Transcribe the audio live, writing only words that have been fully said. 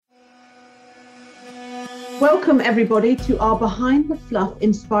Welcome everybody to our Behind the Fluff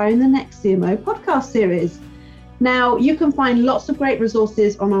Inspiring the Next CMO podcast series. Now you can find lots of great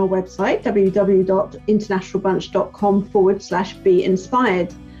resources on our website, www.internationalbunch.com/be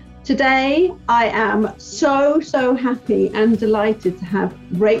inspired. Today I am so happy and delighted to have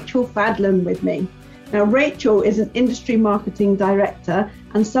Rachel Fadlan with me. Now Rachel is an industry marketing director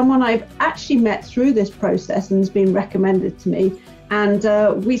and someone I've actually met through this process and has been recommended to me. And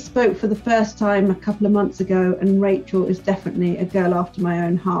we spoke for the first time a couple of months ago, and Rachel is definitely a girl after my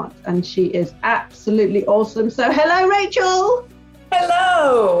own heart, and she is absolutely awesome. So hello, Rachel.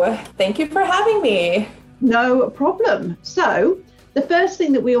 Hello. Thank you for having me. No problem. So the first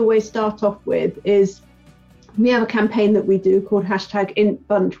thing that we always start off with is we have a campaign that we do called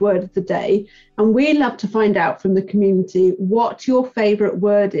 #IntBunch Word of the Day, and we love to find out from the community what your favorite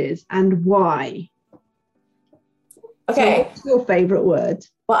word is and why. Okay. So what's your favorite word?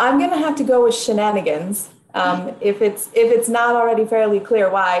 Well, I'm going to have to go with shenanigans. If it's not already fairly clear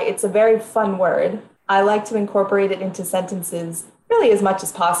why, it's a very fun word. I like to incorporate it into sentences really as much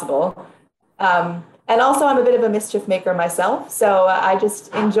as possible. And also I'm a bit of a mischief maker myself. So I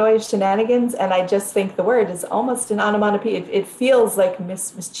just enjoy shenanigans, and I just think the word is almost an onomatopoeia. It feels like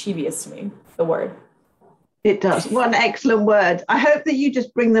mischievous to me, the word. It does. What an excellent word. I hope that you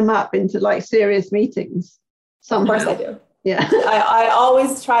just bring them up into like serious meetings. Somehow. Of course I do. Yeah. I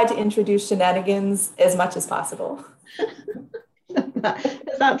always try to introduce shenanigans as much as possible.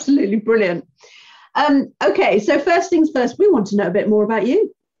 That's absolutely brilliant. Okay, so first things first, we want to know a bit more about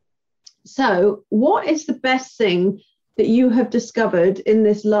you. So what is the best thing that you have discovered in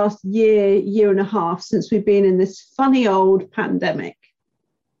this last year and a half since we've been in this funny old pandemic?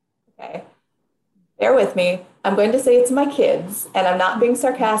 Okay, bear with me. I'm going to say it's my kids, and I'm not being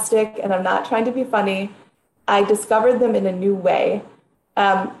sarcastic, and I'm not trying to be funny. I discovered them in a new way.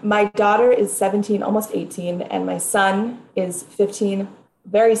 My daughter is 17, almost 18, and my son is 15,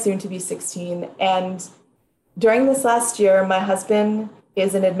 very soon to be 16. And during this last year, my husband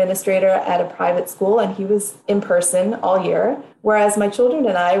is an administrator at a private school, and he was in person all year, whereas my children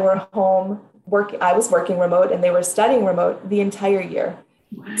and I were home working. I was working remote, and they were studying remote the entire year.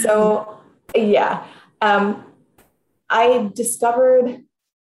 Wow. So, yeah, I discovered.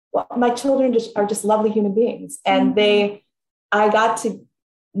 Well, my children are just lovely human beings, and I got to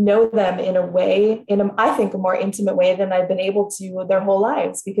know them in a way, I think, a more intimate way than I've been able to their whole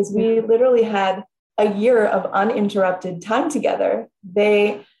lives, because we literally had a year of uninterrupted time together.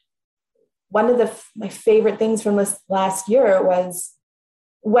 One of my favorite things from this last year was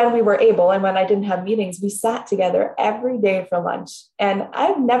when we were able, and when I didn't have meetings, we sat together every day for lunch, and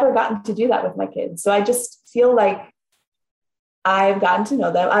I've never gotten to do that with my kids. So I just feel like I've gotten to know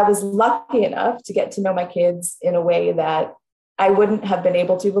them. I was lucky enough to get to know my kids in a way that I wouldn't have been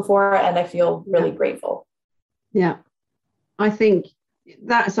able to before, and I feel really grateful. Yeah, I think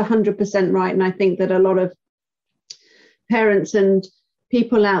that's 100% right. And I think that a lot of parents and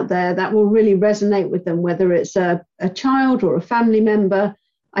people out there, that will really resonate with them, whether it's a child or a family member.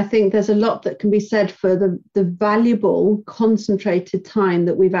 I think there's a lot that can be said for the valuable, concentrated time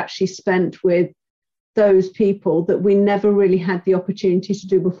that we've actually spent with those people that we never really had the opportunity to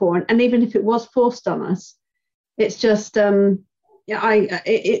do before. And even if it was forced on us, it's just, it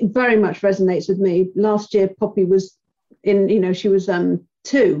very much resonates with me. Last year, Poppy was she was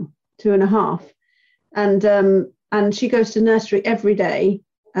 2.5. And she goes to nursery every day,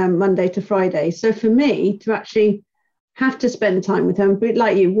 Monday to Friday. So for me to actually have to spend time with her, but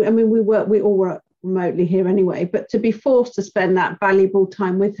like you, I mean, we all work remotely here anyway, but to be forced to spend that valuable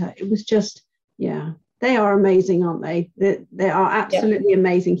time with her, it was just, yeah, they are amazing, aren't they? They are absolutely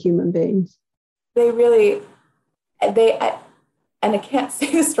amazing human beings. They really, and I can't say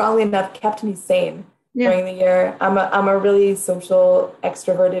this strongly enough, kept me sane during the year. I'm a really social,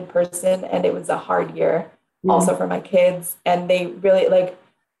 extroverted person, and it was a hard year also for my kids. And they really,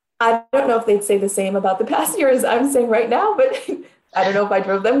 I don't know if they'd say the same about the past year as I'm saying right now, but I don't know if I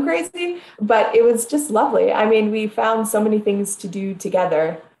drove them crazy, but it was just lovely. I mean, we found so many things to do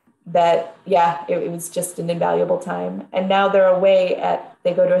together that, it was just an invaluable time. And now they're away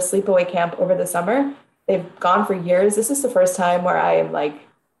they go to a sleepaway camp over the summer. They've gone for years. This is the first time where I am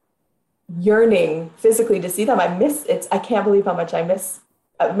yearning physically to see them. I can't believe how much I miss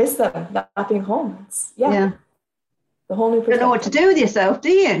them not being home. The whole new perspective. You don't know what to do with yourself,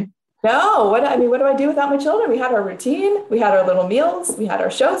 do you? No, what do I do without my children? We had our routine, we had our little meals, we had our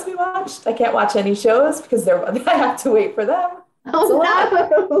shows we watched. I can't watch any shows because I have to wait for them. Oh,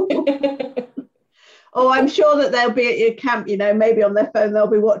 no. Oh, I'm sure that they'll be at your camp, maybe on their phone, they'll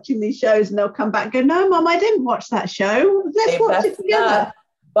be watching these shows and they'll come back and go, no, Mum, I didn't watch that show. Let's watch it together.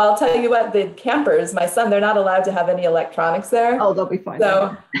 Well, I'll tell you what, the campers, my son, they're not allowed to have any electronics there. Oh, they'll be fine.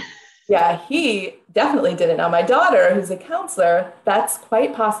 So yeah, he definitely didn't. Now, my daughter, who's a counselor, that's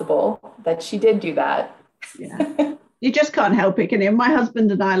quite possible that she did do that. Yeah. You just can't help it, can you? My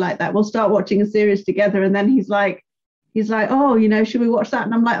husband and I like that. We'll start watching a series together and then he's like, oh, should we watch that?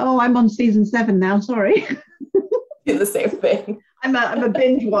 And I'm like, oh, I'm on season 7 now. Sorry. Do the same thing. I'm a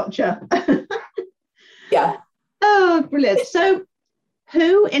binge watcher. Yeah. Oh, brilliant. So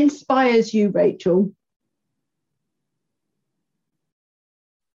who inspires you, Rachel?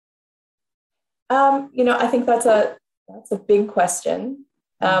 I think that's a big question.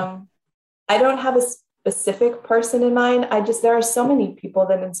 I don't have a specific person in mind. There are so many people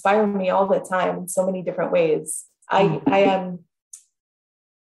that inspire me all the time in so many different ways. I am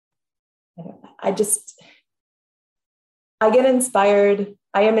inspired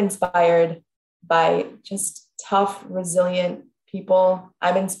by just tough, resilient people.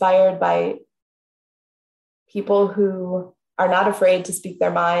 I'm inspired by people who are not afraid to speak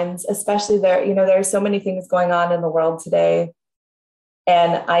their minds, especially there are so many things going on in the world today.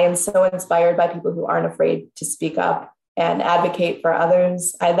 And I am so inspired by people who aren't afraid to speak up and advocate for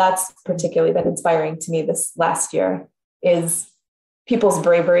others. That's particularly been inspiring to me this last year, is people's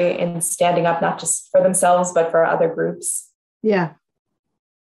bravery in standing up, not just for themselves, but for other groups. Yeah,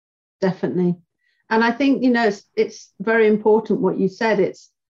 definitely. And I think, it's very important what you said.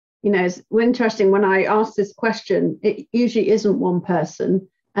 It's interesting when I ask this question, it usually isn't one person,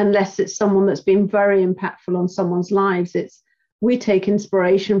 unless it's someone that's been very impactful on someone's lives. We take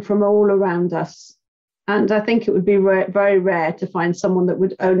inspiration from all around us. And I think it would be very rare to find someone that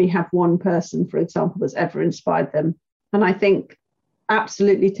would only have one person, for example, that's ever inspired them. And I think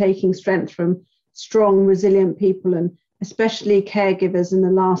absolutely taking strength from strong, resilient people, and especially caregivers in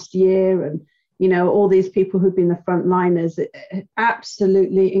the last year, and all these people who've been the frontliners,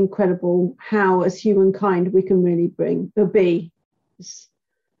 absolutely incredible how, as humankind, we can really be. It's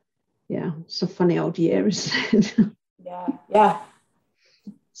a funny old year, isn't it? Yeah.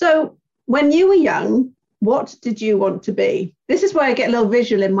 So when you were young, what did you want to be? This is where I get a little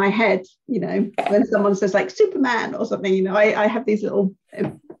visual in my head, when someone says like Superman or something, I have these little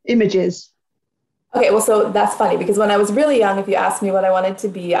images. Okay, well, so that's funny, because when I was really young, if you asked me what I wanted to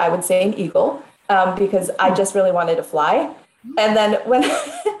be, I would say an eagle, because I just really wanted to fly. And then when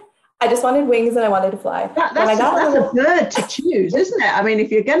I just wanted wings and I wanted to fly. That's a bird to choose, isn't it? I mean,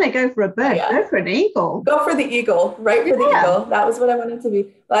 if you're going to go for a bird, go for an eagle. Go for the eagle, right for the eagle. That was what I wanted to be.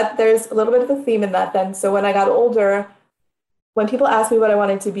 But there's a little bit of a theme in that then. So when I got older, when people asked me what I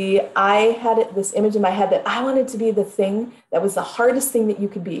wanted to be, I had this image in my head that I wanted to be the thing that was the hardest thing that you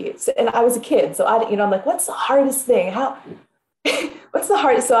could be. So, and I was a kid, so I'm like, what's the hardest thing? What's the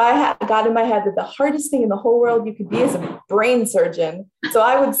hardest? So I got in my head that the hardest thing in the whole world you could be is a brain surgeon. So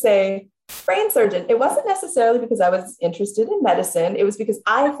I would say brain surgeon. It wasn't necessarily because I was interested in medicine. It was because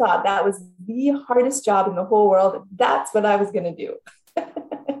I thought that was the hardest job in the whole world. That's what I was going to do.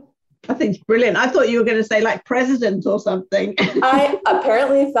 I think it's brilliant. I thought you were going to say like president or something. I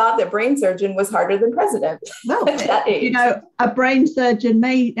apparently thought that brain surgeon was harder than president. Well, at that age. A brain surgeon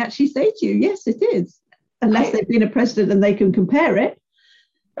may actually say to you, yes, it is, unless they've been a president and they can compare it.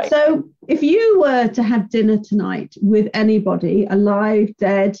 Right. So if you were to have dinner tonight with anybody, alive,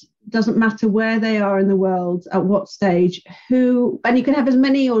 dead, doesn't matter where they are in the world, at what stage, and you can have as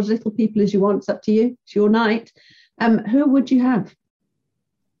many or as little people as you want, it's up to you, it's your night, who would you have?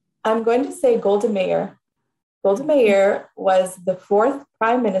 I'm going to say Golda Meir. Golda Meir was the 4th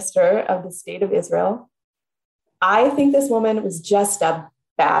prime minister of the state of Israel. I think this woman was just a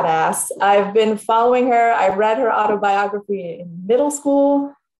badass. I've been following her. I read her autobiography in middle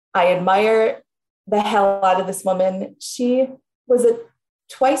school. I admire the hell out of this woman. She was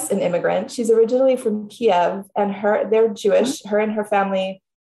twice an immigrant. She's originally from Kiev, and they're Jewish. Her and her family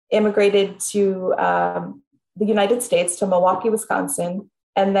immigrated to the United States, to Milwaukee, Wisconsin.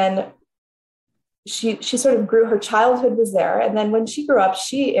 And then she sort of grew, her childhood was there. And then when she grew up,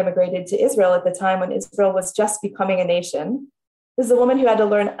 she immigrated to Israel at the time when Israel was just becoming a nation. This is a woman who had to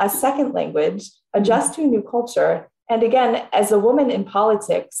learn a second language, adjust to a new culture. And again, as a woman in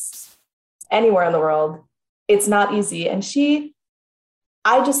politics, anywhere in the world, it's not easy. And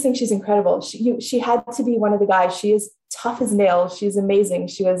I just think she's incredible. She had to be one of the guys. She is tough as nails. She's amazing.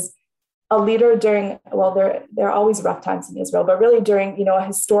 She was a leader during, there are always rough times in Israel, but really during, a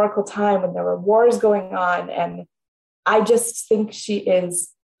historical time when there were wars going on. And I just think she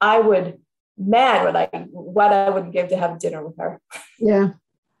is, what I would give to have dinner with her. Yeah.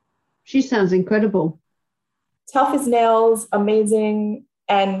 She sounds incredible. Tough as nails, amazing.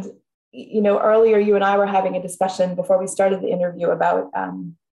 And, earlier you and I were having a discussion before we started the interview about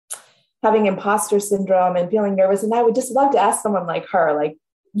having imposter syndrome and feeling nervous. And I would just love to ask someone like her, like,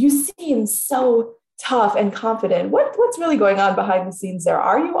 you seem so tough and confident. What's really going on behind the scenes there?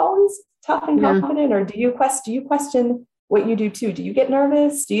 Are you always tough and confident, or do you question what you do too? Do you get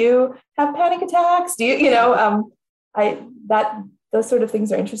nervous? Do you have panic attacks? Do you, those sort of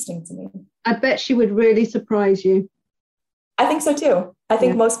things are interesting to me. I bet she would really surprise you. I think so too. I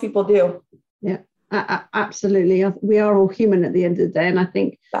think most people do. Yeah, absolutely. We are all human at the end of the day. And I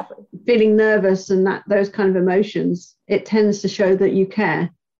think feeling nervous and those kind of emotions, it tends to show that you care.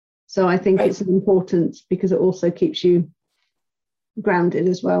 So I think it's important because it also keeps you grounded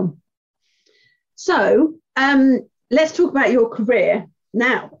as well. So let's talk about your career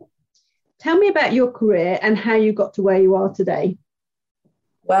now. Tell me about your career and how you got to where you are today.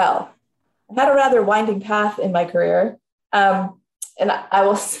 Well, I've had a rather winding path in my career. And I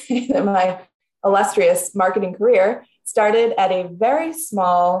will say that my illustrious marketing career started at a very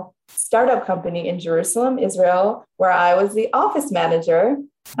small startup company in Jerusalem, Israel, where I was the office manager.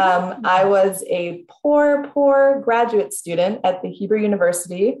 I was a poor graduate student at the Hebrew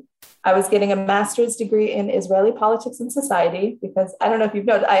University. I was getting a master's degree in Israeli politics and society because I don't know if you've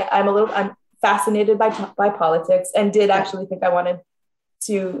noticed, I'm fascinated by politics and did actually think I wanted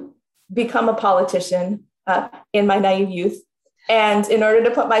to become a politician in my naive youth. And in order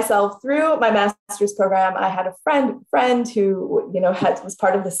to put myself through my master's program, I had a friend who, was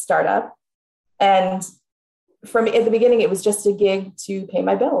part of this startup. And for me at the beginning, it was just a gig to pay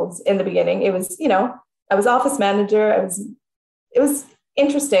my bills. In the beginning, it was, I was office manager. It was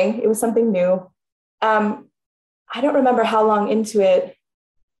interesting. It was something new. I don't remember how long into it.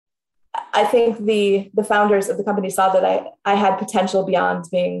 I think the founders of the company saw that I had potential beyond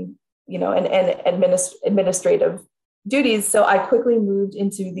being, an administrative duties. So I quickly moved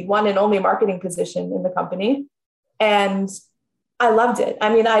into the one and only marketing position in the company. And I loved it.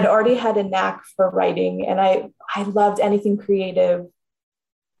 I mean, I'd already had a knack for writing and I loved anything creative.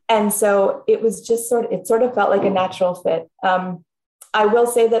 And so it was just it sort of felt like a natural fit. I will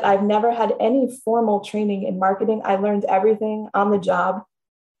say that I've never had any formal training in marketing. I learned everything on the job.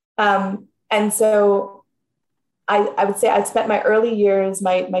 And so I would say I'd spent my early years,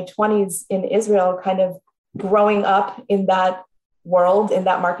 my 20s in Israel, kind of growing up in that world, in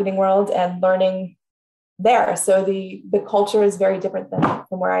that marketing world, and learning there. So the culture is very different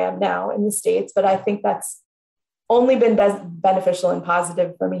from where I am now in the States, but I think that's only been beneficial and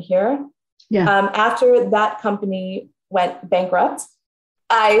positive for me here. Yeah. After that company went bankrupt,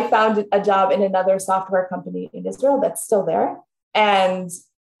 I found a job in another software company in Israel that's still there. And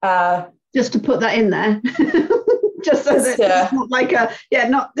just to put that in there. Just so that it's not like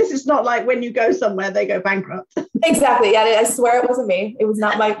this is not like when you go somewhere, they go bankrupt. Exactly. Yeah, I swear it wasn't me. It was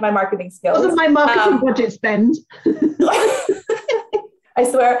not my marketing skills. It wasn't my marketing budget spend. I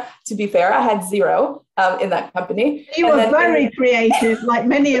swear, to be fair, I had zero in that company. You were very creative, like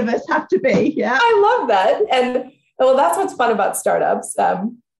many of us have to be. Yeah. I love that. And well, that's what's fun about startups.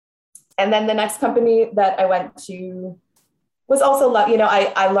 And then the next company that I went to was also,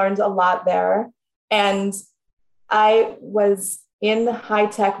 I learned a lot there. And I was in high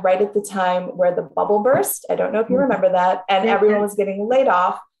tech right at the time where the bubble burst. I don't know if you remember that. And everyone was getting laid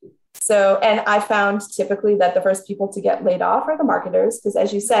off. So, and I found typically that the first people to get laid off are the marketers. Because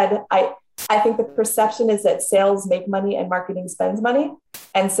as you said, I think the perception is that sales make money and marketing spends money.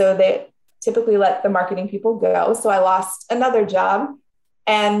 And so they typically let the marketing people go. So I lost another job.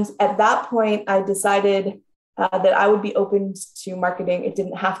 And at that point, I decided that I would be open to marketing. It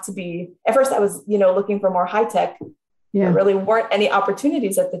didn't have to be, at first I was, looking for more high tech. There really weren't any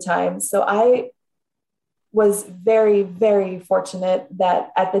opportunities at the time. So I was very, very fortunate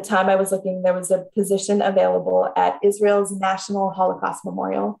that at the time I was looking, there was a position available at Israel's National Holocaust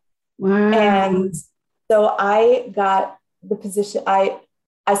Memorial. Wow. And so I got the position. I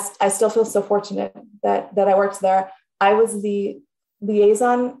still feel so fortunate that I worked there. I was the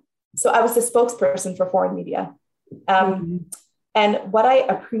liaison. So I was the spokesperson for foreign media. And what I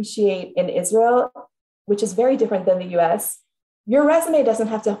appreciate in Israel, which is very different than the US, your resume doesn't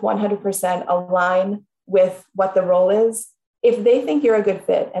have to 100% align with what the role is. If they think you're a good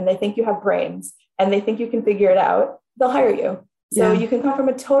fit and they think you have brains and they think you can figure it out, they'll hire you. So you can come from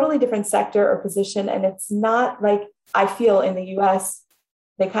a totally different sector or position. And it's not like I feel in the US,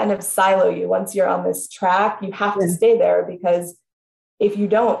 they kind of silo you. Once you're on this track, you have to stay there, because if you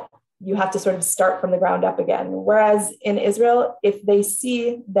don't, you have to sort of start from the ground up again. Whereas in Israel, if they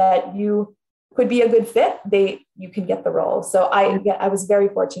see that you could be a good fit, you can get the role. So I was very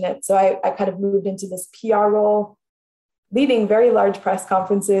fortunate. So I kind of moved into this PR role, leading very large press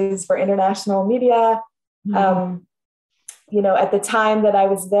conferences for international media. At the time that I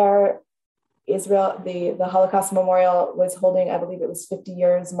was there, Israel, the Holocaust Memorial was holding, I believe it was 50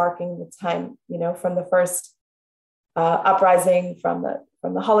 years, marking the time, from the first uprising from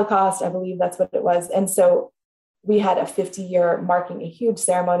the Holocaust. I believe that's what it was. And so we had a 50-year marking, a huge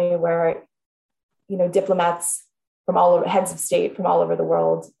ceremony where, diplomats from all over, heads of state from all over the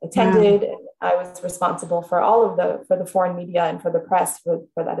world attended. And I was responsible for for the foreign media and for the press for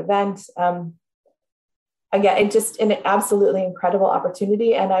that event. Again, it's an absolutely incredible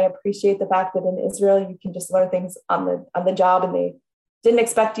opportunity. And I appreciate the fact that in Israel, you can just learn things on the job, and they didn't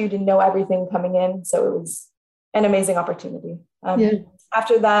expect you to know everything coming in. So it was an amazing opportunity.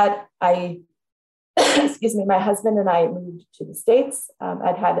 After that, my husband and I moved to the States.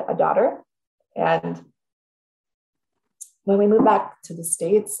 I'd had a daughter. And when we moved back to the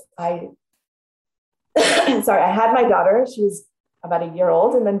States, I had my daughter. She was about a year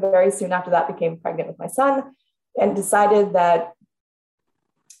old. And then very soon after that became pregnant with my son, and decided that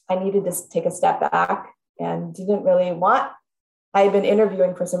I needed to take a step back, and didn't really want, I had been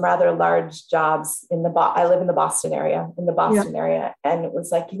interviewing for some rather large jobs I live in the Boston area, And it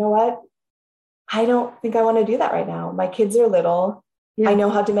was like, you know what? I don't think I want to do that right now. My kids are little. Yeah. I know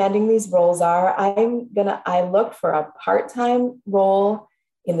how demanding these roles are. I looked for a part-time role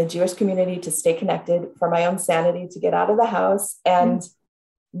in the Jewish community to stay connected, for my own sanity, to get out of the house. And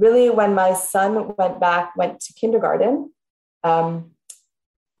really, when my son went to kindergarten,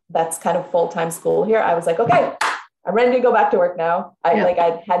 that's kind of full-time school here, I was like, okay, I'm ready to go back to work now.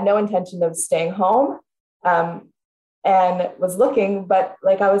 I had no intention of staying home, and was looking, but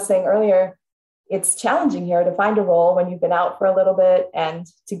like I was saying earlier, it's challenging here to find a role when you've been out for a little bit, and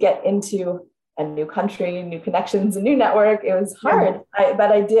to get into a new country, new connections, a new network. It was hard,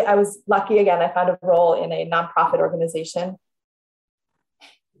 but I was lucky. Again, I found a role in a nonprofit organization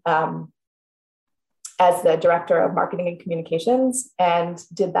as the director of marketing and communications, and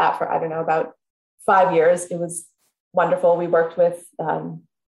did that for, about 5 years. It was wonderful. We worked with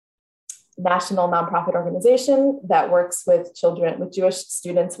national nonprofit organization that works with Jewish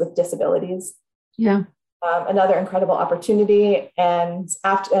students with disabilities. Yeah. Another incredible opportunity. And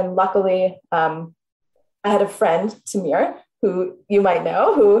luckily, I had a friend, Tamir, who you might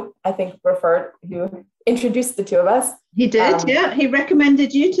know, who I think who introduced the two of us. He did, He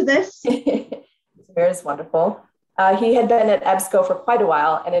recommended you to this. Tamir is wonderful. He had been at EBSCO for quite a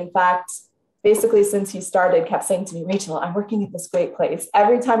while. And in fact, basically since he started, kept saying to me, Rachel, I'm working at this great place.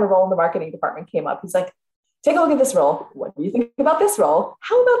 Every time a role in the marketing department came up, he's like, take a look at this role. What do you think about this role?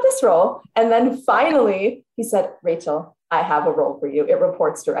 How about this role? And then finally he said, Rachel, I have a role for you. It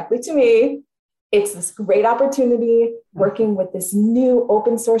reports directly to me. It's this great opportunity working with this new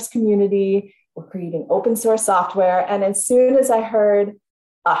open source community. We're creating open source software. And as soon as I heard,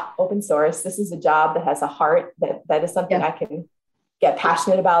 open source, this is a job that has a heart, that is something I can get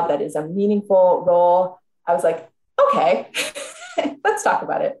passionate about, that is a meaningful role, I was like, okay, let's talk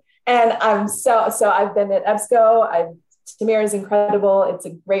about it. And I've been at EBSCO. Tamir is incredible. It's a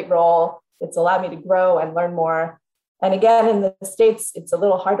great role. It's allowed me to grow and learn more. And again, in the States, it's a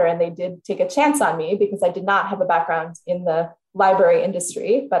little harder. And they did take a chance on me because I did not have a background in the library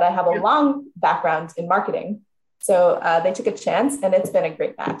industry, but I have a long background in marketing. So they took a chance, and it's been a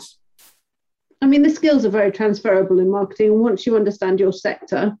great match. I mean, the skills are very transferable in marketing. And once you understand your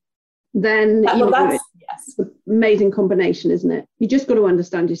sector, then it's an amazing combination, isn't it? You just got to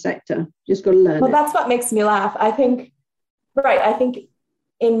understand your sector. You just got to learn it. That's what makes me laugh. I think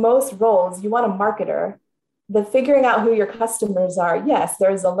in most roles, you want a marketer. The figuring out who your customers are, yes,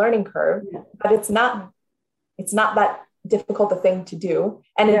 there's a learning curve, but it's not that difficult a thing to do.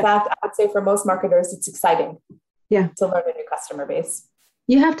 And in fact, I would say for most marketers, it's exciting to learn a new customer base.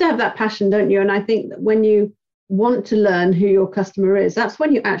 You have to have that passion, don't you? And I think that when you want to learn who your customer is, that's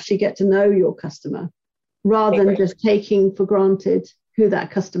when you actually get to know your customer, rather than just taking for granted who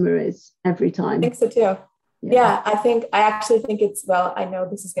that customer is every time. I think so too. Yeah, I actually think it's, I know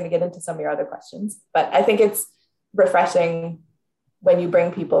this is going to get into some of your other questions, but I think it's refreshing when you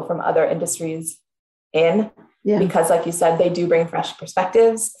bring people from other industries in, because like you said, they do bring fresh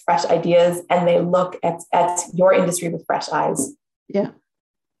perspectives, fresh ideas, and they look at your industry with fresh eyes. Yeah.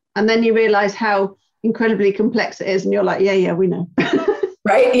 And then you realize how incredibly complex it is, and you're like, we know.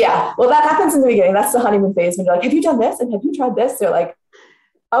 Right? Yeah. Well, that happens in the beginning. That's the honeymoon phase when you're like, have you done this? And have you tried this? They're like,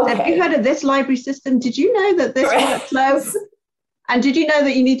 okay. Have you heard of this library system? Did you know that this workflow? And did you know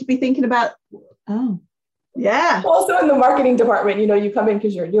that you need to be thinking about, Also in the marketing department, you come in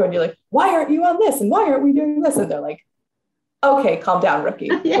because you're new and you're like, why aren't you on this? And why aren't we doing this? And they're like, okay, calm down, rookie.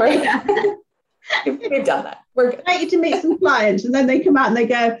 We've done that. We're good. I get to meet some clients, and then they come out and they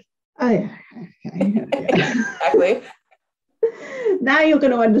go, oh yeah, okay. Exactly. Now you're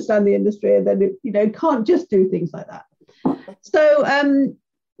going to understand the industry, and then can't just do things like that. So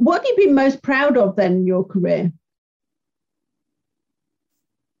what have you been most proud of then in your career?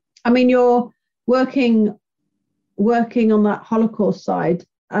 I mean, you're working on that Holocaust side.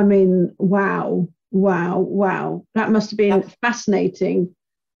 I mean, wow. That must have been fascinating,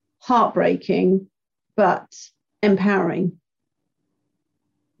 heartbreaking, but empowering.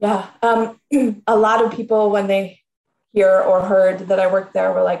 Yeah. A lot of people, when they hear or heard that I worked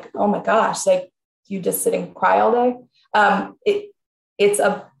there, were like, oh my gosh, like, you just sit and cry all day. It's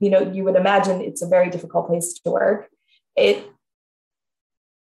you would imagine it's a very difficult place to work.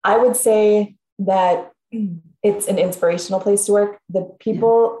 I would say that it's an inspirational place to work. The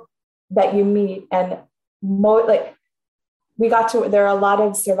people that you meet, and there are a lot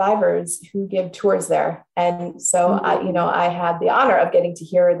of survivors who give tours there. And so I had the honor of getting to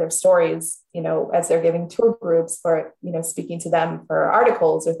hear their stories, as they're giving tour groups, for, speaking to them for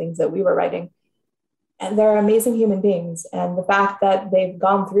articles or things that we were writing. And they're amazing human beings. And the fact that they've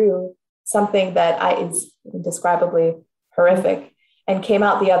gone through something that is indescribably horrific and came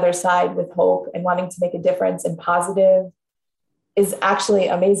out the other side with hope and wanting to make a difference and positive is actually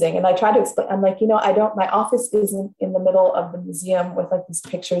amazing. And I try to explain, I'm like, my office isn't in the middle of the museum with like these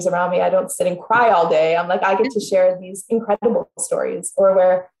pictures around me. I don't sit and cry all day. I'm like, I get to share these incredible stories, or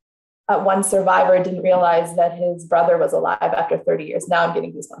where one survivor didn't realize that his brother was alive after 30 years. Now I'm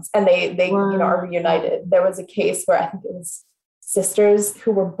getting goosebumps. And they are reunited. There was a case where I think it was sisters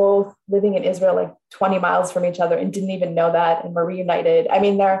who were both living in Israel, like 20 miles from each other, and didn't even know that, and were reunited. I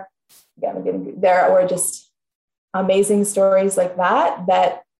mean, there were just amazing stories like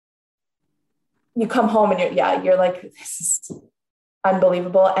that you come home and you're like, this is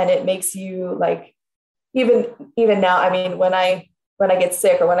unbelievable. And it makes you like, even now, I mean, when I get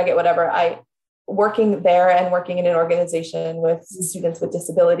sick or when I get whatever, working there and working in an organization with students with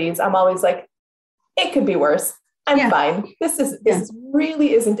disabilities, I'm always like, it could be worse. I'm fine. This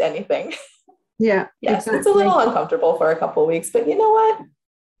really isn't anything. Yeah. Yes, exactly. It's a little uncomfortable for a couple of weeks, but you know what?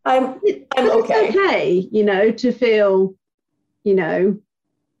 I'm okay. It's okay, to feel,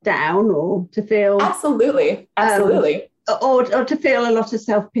 down, or to feel absolutely, or to feel a lot of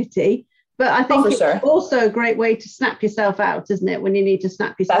self-pity. But I think it's also a great way to snap yourself out, isn't it? When you need to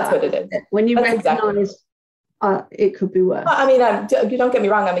snap yourself out. That's what it is. When you recognize it could be worse. Well, I mean, don't get me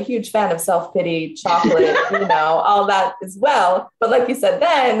wrong. I'm a huge fan of self-pity, chocolate, all that as well. But like you said,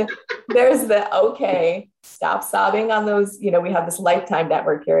 then there's stop sobbing on those. We have this Lifetime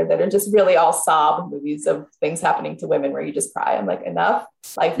network here that are just really all sob movies of things happening to women where you just cry. I'm like, enough.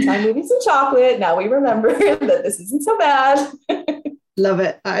 Lifetime movies and chocolate. Now we remember that this isn't so bad. Love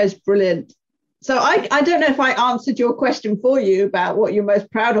it. That is brilliant. So I don't know if I answered your question for you about what you're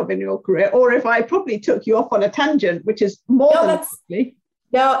most proud of in your career, or if I probably took you off on a tangent, which is more than likely.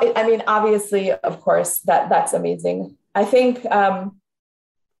 No, I mean, obviously, of course, that's amazing. I think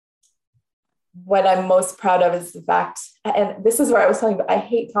what I'm most proud of is the fact, and this is where I was telling you, I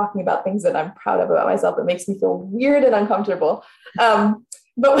hate talking about things that I'm proud of about myself. It makes me feel weird and uncomfortable. But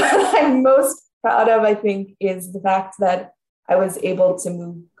what I'm most proud of, I think, is the fact that I was able to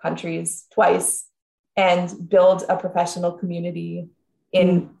move countries twice and build a professional community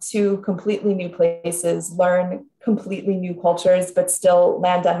in two completely new places, learn completely new cultures, but still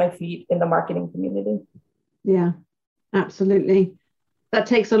land on my feet in the marketing community. Yeah, absolutely. That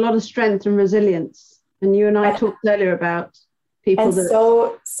takes a lot of strength and resilience. And you and I talked earlier about people and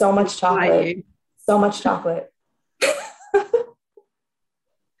that so much chocolate, so much chocolate.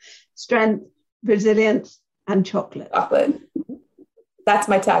 Strength, resilience, and chocolate. That's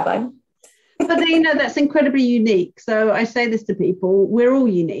my tagline. But that's incredibly unique. So I say this to people, we're all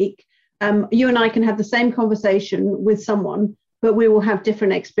unique. You and I can have the same conversation with someone, but we will have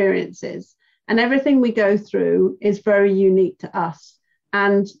different experiences. And everything we go through is very unique to us.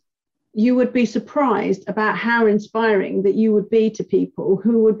 And you would be surprised about how inspiring that you would be to people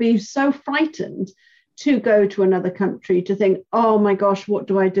who would be so frightened to go to another country, to think, oh my gosh, what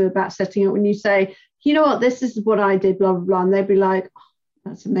do I do about setting up? When you say, you know what, this is what I did, blah, blah, blah. And they'd be like, oh,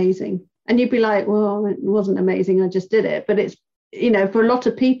 that's amazing. And you'd be like, well, it wasn't amazing. I just did it. But it's, for a lot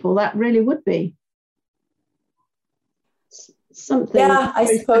of people, that really would be something. Yeah, I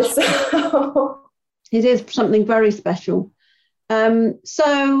suppose so. It is something very special.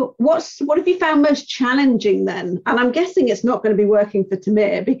 So what have you found most challenging then? And I'm guessing it's not going to be working for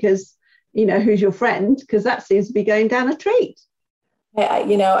Tamir because, who's your friend? Because that seems to be going down a treat.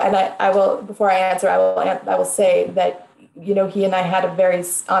 And I will, before I answer, I will say that, he and I had a very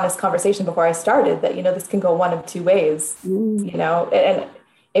honest conversation before I started that, this can go one of two ways, and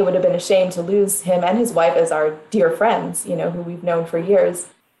it would have been a shame to lose him and his wife as our dear friends, you know, who we've known for years.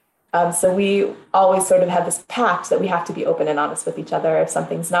 So we always sort of have this pact that we have to be open and honest with each other. If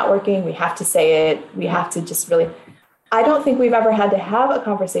something's not working, we have to say it. We have to just really, I don't think we've ever had to have a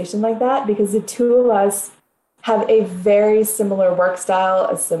conversation like that because the two of us have a very similar work style,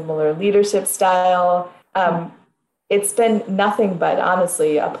 a similar leadership style. It's been nothing but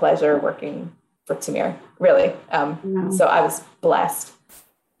honestly a pleasure working for Tamir, really. So I was blessed.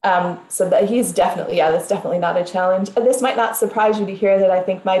 So that he's definitely, that's definitely not a challenge. And this might not surprise you to hear that I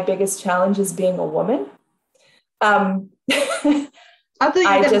think my biggest challenge is being a woman. I thought you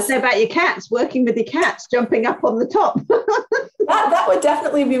were going to say about your cats, working with your cats, jumping up on the top. that would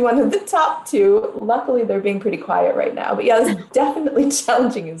definitely be one of the top two. Luckily, they're being pretty quiet right now. But yeah, it's definitely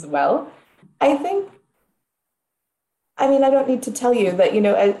challenging as well. I don't need to tell you that, you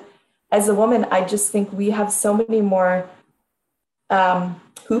know, as a woman, I just think we have so many more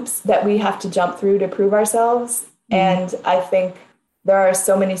hoops that we have to jump through to prove ourselves. And I think there are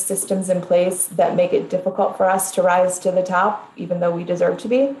so many systems in place that make it difficult for us to rise to the top, even though we deserve to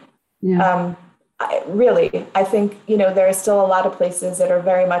be. I think, you know, there are still a lot of places that are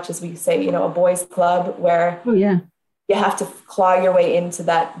very much, as we say, you know, a boys' club where you have to claw your way into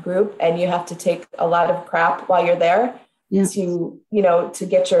that group and you have to take a lot of crap while you're there to, you know, to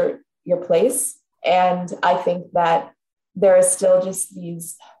get your place. And I think that there are still just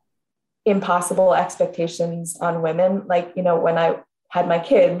these impossible expectations on women. Like, you know, when I had my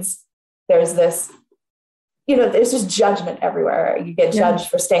kids, there's this, you know, there's just judgment everywhere. You get judged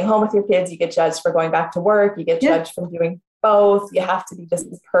for staying home with your kids. You get judged for going back to work. You get judged for doing both. You have to be just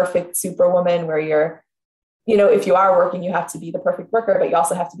this perfect superwoman where you're, you know, if you are working, you have to be the perfect worker, but you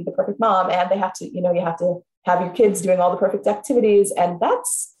also have to be the perfect mom. And they have to, you know, you have to have your kids doing all the perfect activities. And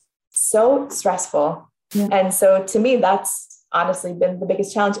that's so stressful. And so to me, that's honestly been the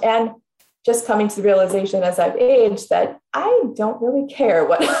biggest challenge. And just coming to the realization as I've aged that I don't really care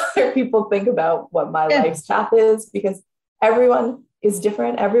what other people think about what my life's path is, because everyone is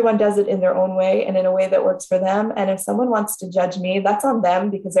different. Everyone does it in their own way and in a way that works for them. And if someone wants to judge me, that's on them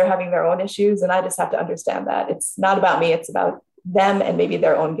because they're having their own issues. And I just have to understand that it's not about me. It's about them and maybe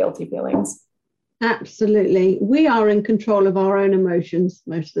their own guilty feelings. Absolutely. We are in control of our own emotions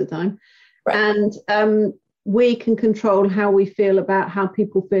most of the time. Right. And we can control how we feel about how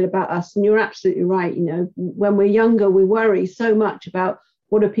people feel about us. And you're absolutely right. You know, when we're younger, we worry so much about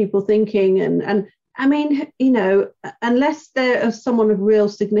what are people thinking. And I mean, you know, unless they're someone of real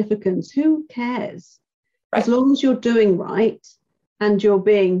significance, who cares? Right. As long as you're doing right and you're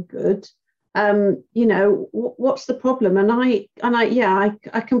being good, you know, what's the problem? And I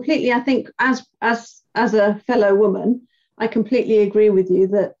completely, I think as a fellow woman, I completely agree with you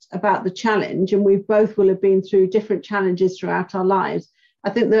that about the challenge, and we both will have been through different challenges throughout our lives.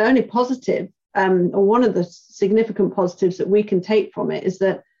 I think the only positive, or one of the significant positives that we can take from it is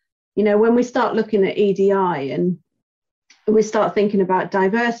that, you know, when we start looking at EDI and we start thinking about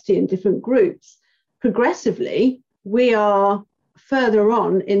diversity in different groups, progressively, we are further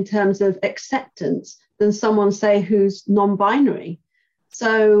on in terms of acceptance than someone, say, who's non-binary.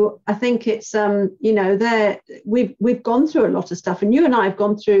 So I think it's, you know, we've gone through a lot of stuff, and you and I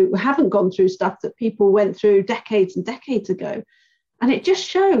haven't gone through stuff that people went through decades and decades ago. And it just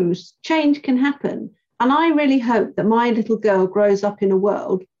shows change can happen. And I really hope that my little girl grows up in a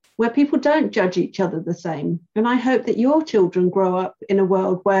world where people don't judge each other the same. And I hope that your children grow up in a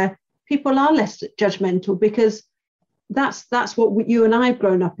world where people are less judgmental, because that's what you and I have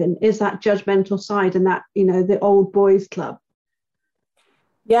grown up in, is that judgmental side and that, you know, the old boys club.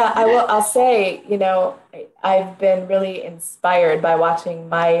 Yeah, I'll say, you know, I've been really inspired by watching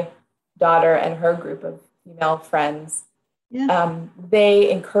my daughter and her group of female friends.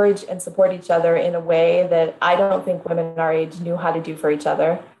 They encourage and support each other in a way that I don't think women our age knew how to do for each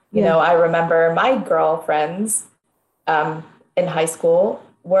other. You know, I remember my girlfriends in high school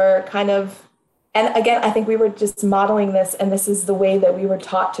were kind of, and again, I think we were just modeling this, and this is the way that we were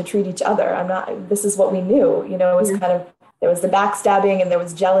taught to treat each other. This is what we knew, you know, it was kind of, there was the backstabbing and there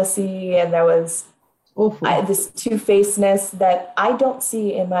was jealousy and there was this two-facedness that I don't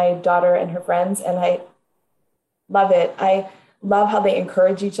see in my daughter and her friends. And I love it. I love how they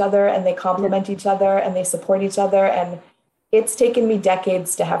encourage each other and they compliment each other and they support each other. And it's taken me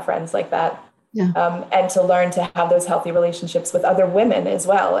decades to have friends like that. And to learn to have those healthy relationships with other women as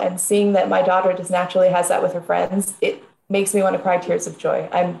well. And seeing that my daughter just naturally has that with her friends, it makes me want to cry tears of joy.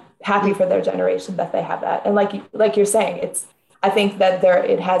 I'm happy for their generation that they have that. And like you're saying, I think that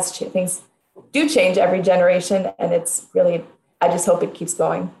things do change every generation, and it's really, I just hope it keeps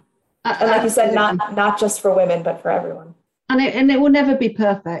going. And like you said, not just for women, but for everyone. And it will never be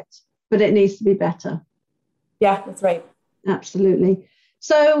perfect, but it needs to be better. Yeah, that's right. Absolutely.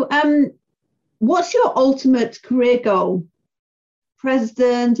 So, what's your ultimate career goal?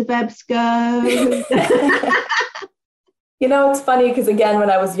 President of EBSCO? You know, it's funny because, again, when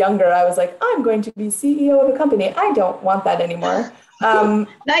I was younger, I was like, I'm going to be CEO of a company. I don't want that anymore. Now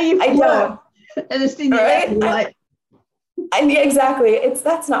you've I don't. At a senior Right? level, like. Yeah, exactly.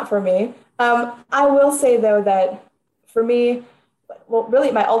 That's not for me. I will say, though, that for me, well,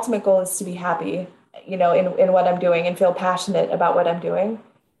 really, my ultimate goal is to be happy, you know, in what I'm doing and feel passionate about what I'm doing.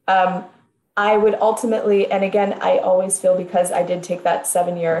 I would ultimately, and again, I always feel, because I did take that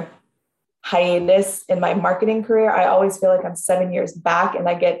 7-year hiatus in my marketing career, I always feel like I'm 7 years back. And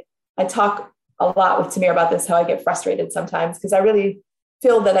I talk a lot with Tamir about this, how I get frustrated sometimes, because I really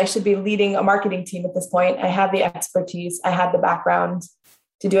feel that I should be leading a marketing team at this point. I have the expertise, I have the background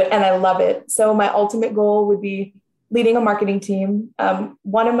to do it, and I love it. So my ultimate goal would be leading a marketing team.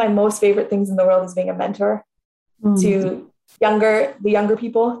 One of my most favorite things in the world is being a mentor to the younger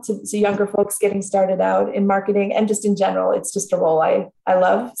people, to younger folks getting started out in marketing, and just in general, it's just a role I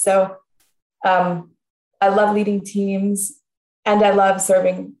love. So I love leading teams, and I love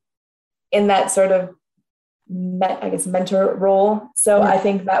serving in that sort of, mentor role. So I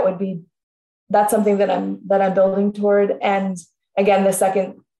think that's something that I'm building toward. And again, the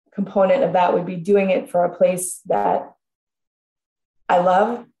second component of that would be doing it for a place that I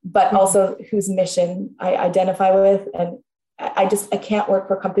love, but also whose mission I identify with. And I can't work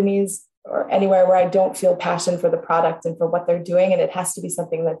for companies or anywhere where I don't feel passion for the product and for what they're doing. And it has to be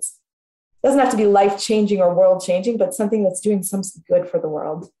something doesn't have to be life-changing or world-changing, but something that's doing something good for the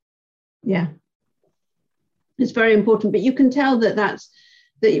world. Yeah. It's very important, but you can tell that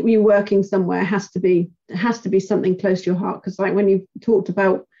you're working somewhere has to be something close to your heart. Because like when you talked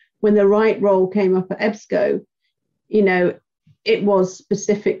about when the right role came up at EBSCO, you know, it was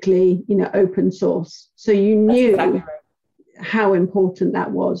specifically, you know, open source. So you knew exactly right. How important that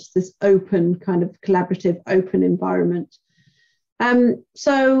was, this open kind of collaborative, open environment.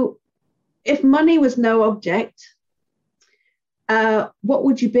 So if money was no object, what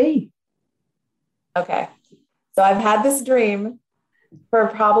would you be? Okay. So I've had this dream for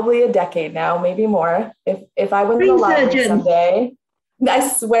probably a decade now, maybe more. If I win the lottery someday, I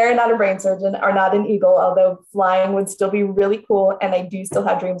swear, not a brain surgeon or not an eagle, although flying would still be really cool. And I do still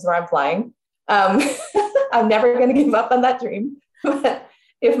have dreams where I'm flying. I'm never going to give up on that dream. But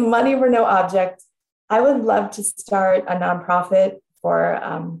if money were no object, I would love to start a nonprofit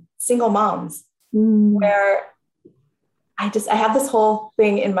for single moms, where I have this whole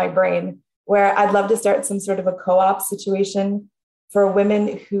thing in my brain where I'd love to start some sort of a co-op situation for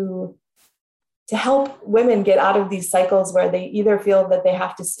women to help women get out of these cycles where they either feel that they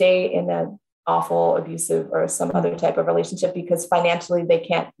have to stay in an awful, abusive, or some other type of relationship because financially they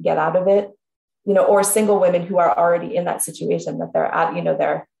can't get out of it, you know, or single women who are already in that situation that they're at, you know,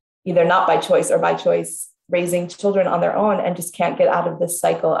 they're either not by choice or by choice raising children on their own and just can't get out of this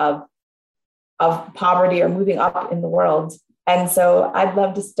cycle of poverty or moving up in the world. And so I'd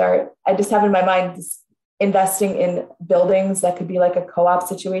love to start, I just have in my mind this investing in buildings that could be like a co-op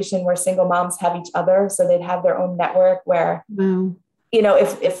situation where single moms have each other. So they'd have their own network where, you know,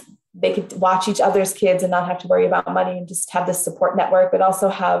 if they could watch each other's kids and not have to worry about money and just have this support network, but also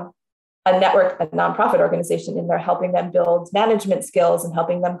have a network, a nonprofit organization in there, helping them build management skills and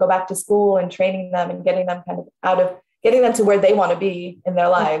helping them go back to school and training them and getting them kind of getting them to where they want to be in their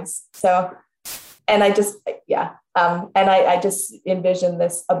lives. So, and I just envision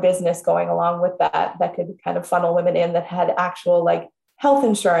a business going along with that could kind of funnel women in that had actual like health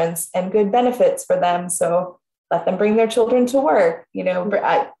insurance and good benefits for them. So let them bring their children to work, you know,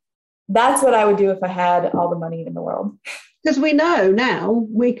 that's what I would do if I had all the money in the world. Because we know now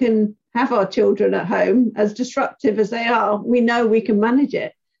we can have our children at home, as disruptive as they are, we know we can manage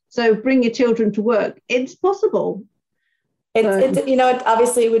it. So bring your children to work. It's possible. It's you know, it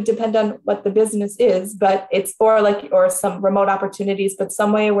obviously would depend on what the business is, but it's or some remote opportunities, but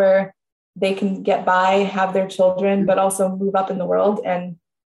some way where they can get by, have their children, but also move up in the world and,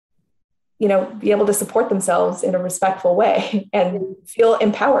 you know, be able to support themselves in a respectful way and feel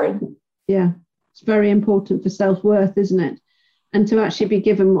empowered. Yeah, it's very important for self-worth, isn't it? And to actually be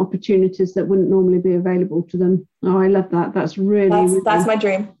given opportunities that wouldn't normally be available to them. Oh, I love that. That's that's my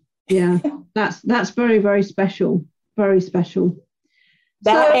dream. Yeah, that's very, very special. Very special.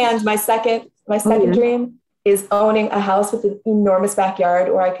 And my second dream is owning a house with an enormous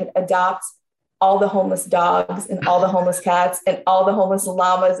backyard where I could adopt all the homeless dogs and all the homeless cats and all the homeless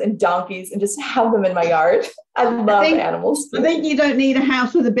llamas and donkeys and just have them in my yard. I love animals. I think you don't need a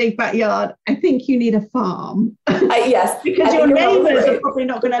house with a big backyard. I think you need a farm. Yes. Because your neighbors are probably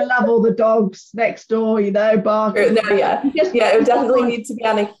not going to love all the dogs next door, barking. No, yeah. It would definitely need to be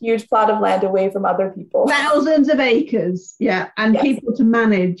on a huge plot of land away from other people. Thousands of acres. Yeah. And people to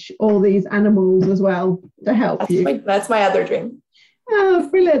manage all these animals as well to help you. That's my other dream. Oh,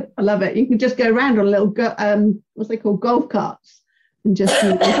 brilliant. I love it. You can just go around on little, what's they called, golf carts. And just,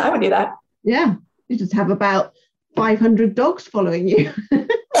 I would do that. Yeah. You just have about 500 dogs following you.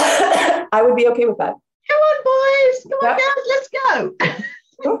 I would be okay with that. Come on, boys. Come on, guys. Let's go.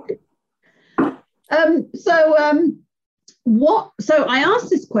 So I asked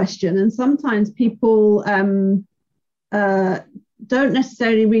this question, and sometimes people don't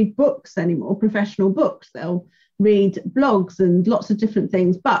necessarily read books anymore, professional books. They'll read blogs and lots of different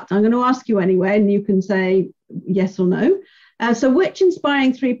things, but I'm going to ask you anyway, and you can say yes or no. So which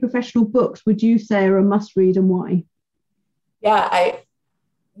inspiring 3 professional books would you say are a must read, and why?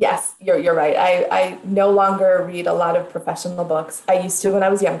 Yes, you're right. I no longer read a lot of professional books. I used to when I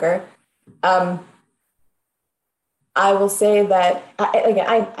was younger. I will say that,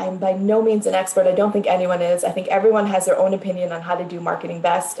 I'm by no means an expert. I don't think anyone is. I think everyone has their own opinion on how to do marketing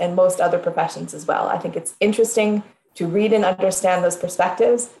best, and most other professions as well. I think it's interesting to read and understand those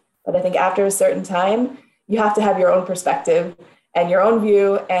perspectives, but I think after a certain time, you have to have your own perspective and your own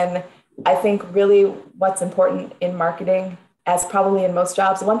view. And I think really what's important in marketing, as probably in most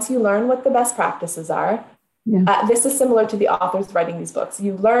jobs, once you learn what the best practices are, this is similar to the authors writing these books.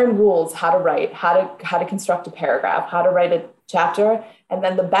 You learn rules, how to write, how to construct a paragraph, how to write a chapter. And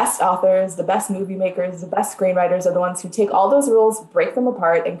then the best authors, the best movie makers, the best screenwriters are the ones who take all those rules, break them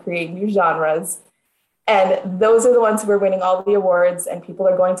apart, and create new genres. And those are the ones who are winning all the awards and people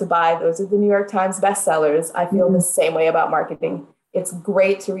are going to buy. Those are the New York Times bestsellers. I feel the same way about marketing. It's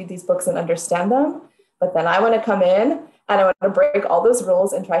great to read these books and understand them, but then I want to come in and I want to break all those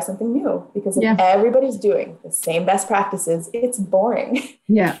rules and try something new, because if everybody's doing the same best practices, it's boring.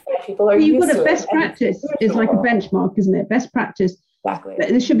 Yeah. People are used to it. Best practice is like a benchmark, isn't it? Best practice. Exactly.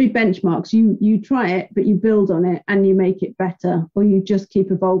 There should be benchmarks. You try it, but you build on it and you make it better, or you just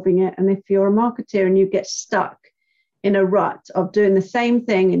keep evolving it. And if you're a marketeer and you get stuck in a rut of doing the same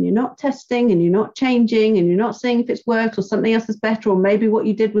thing and you're not testing and you're not changing and you're not seeing if it's worked or something else is better, or maybe what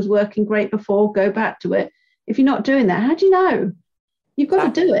you did was working great before, go back to it. If you're not doing that, how do you know? You've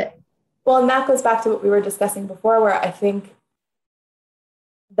got to do it. Well, and that goes back to what we were discussing before, where I think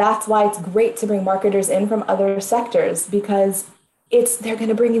that's why it's great to bring marketers in from other sectors, because they're going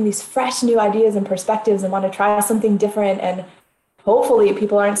to bring in these fresh new ideas and perspectives and want to try something different. And hopefully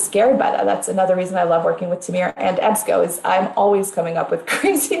people aren't scared by that. That's another reason I love working with Tamir and EBSCO, is I'm always coming up with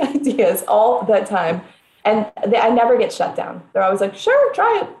crazy ideas all the time. And I never get shut down. They're always like, sure,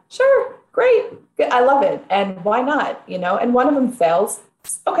 try it. Sure, great. I love it. And why not? And one of them fails.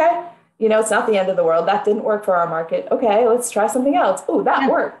 Okay. It's not the end of the world. That didn't work for our market. Okay, let's try something else. Oh, that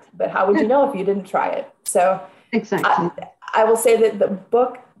worked. But how would you know if you didn't try it? So exactly. I will say that the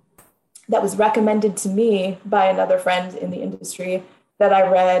book that was recommended to me by another friend in the industry that I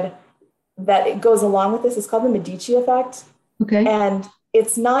read, that it goes along with this, is called The Medici Effect. Okay. And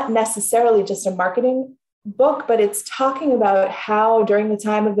it's not necessarily just a marketing book, but it's talking about how during the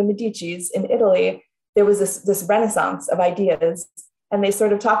time of the Medicis in Italy, there was this renaissance of ideas. And they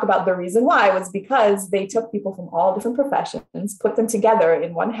sort of talk about the reason why was because they took people from all different professions, put them together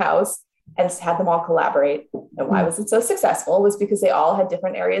in one house, and had them all collaborate. And why was it so successful? Was because they all had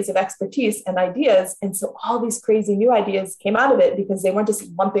different areas of expertise and ideas. And so all these crazy new ideas came out of it, because they weren't just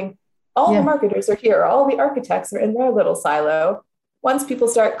lumping all the marketers are here, all the architects are in their little silo. Once people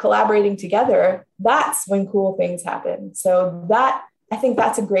start collaborating together, that's when cool things happen. So I think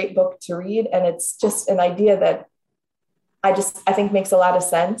that's a great book to read. And it's just an idea that I think makes a lot of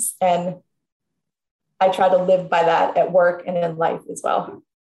sense. And I try to live by that at work and in life as well.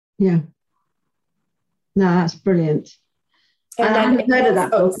 Yeah. No, that's brilliant. And then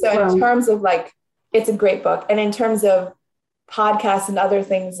in terms of it's a great book. And in terms of podcasts and other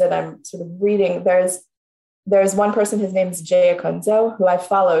things that I'm sort of reading, there's one person, his name is Jay Acunzo, who I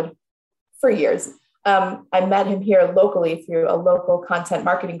followed for years. I met him here locally through a local content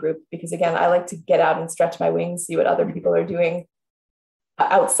marketing group, because again, I like to get out and stretch my wings, see what other people are doing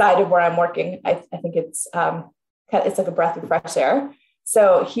outside of where I'm working. I think it's like a breath of fresh air.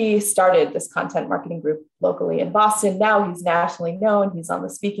 So he started this content marketing group locally in Boston. Now he's nationally known. He's on the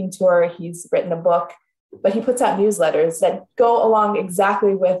speaking tour. He's written a book, but he puts out newsletters that go along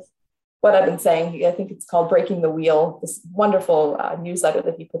exactly with what I've been saying. I think it's called Breaking the Wheel, this wonderful newsletter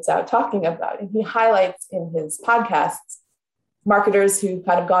that he puts out talking about. And he highlights in his podcasts marketers who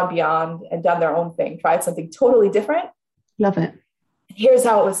kind of gone beyond and done their own thing, tried something totally different. Love it. Here's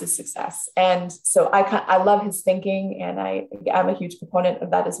how it was a success. And so I love his thinking, and I'm a huge proponent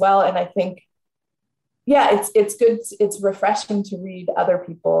of that as well. And I think, yeah, it's good. It's refreshing to read other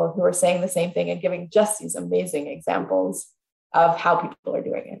people who are saying the same thing and giving just these amazing examples of how people are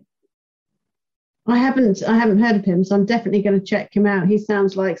doing it. I haven't heard of him, so I'm definitely going to check him out. He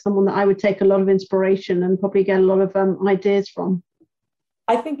sounds like someone that I would take a lot of inspiration and probably get a lot of ideas from.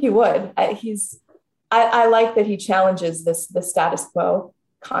 I think you would. I like that he challenges the status quo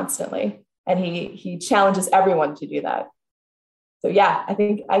constantly, and he challenges everyone to do that. So yeah, I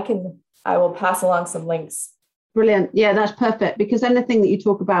think I will pass along some links. Brilliant. Yeah, that's perfect, because anything that you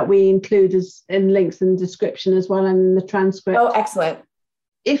talk about, we include as in links in the description as well, and in the transcript. Oh, excellent.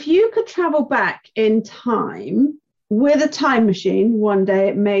 If you could travel back in time with a time machine, one day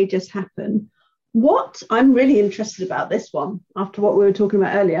it may just happen. I'm really interested about this one after what we were talking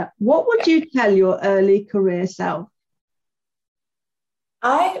about earlier. What would you tell your early career self?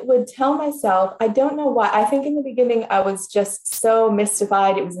 I would tell myself, I don't know why. I think in the beginning, I was just so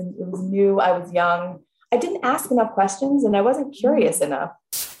mystified. It was new. I was young. I didn't ask enough questions, and I wasn't curious enough.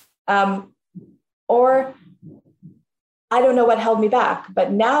 Or I don't know what held me back.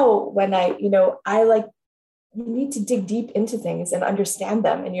 But now when you need to dig deep into things and understand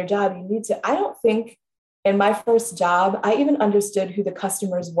them in your job. I don't think in my first job, I even understood who the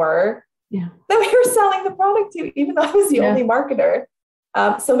customers were that we were selling the product to, even though I was the only marketer.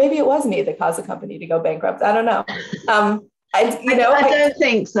 So maybe it was me that caused the company to go bankrupt. I don't know. I don't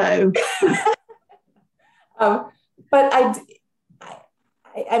think so. But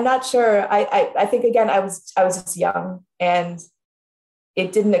I'm not sure. I think, again, I was just young, and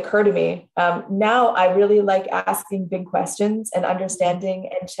it didn't occur to me. Now I really like asking big questions and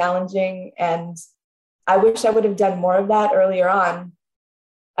understanding and challenging. And I wish I would have done more of that earlier on.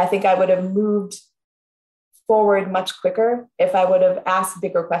 I think I would have moved forward much quicker if I would have asked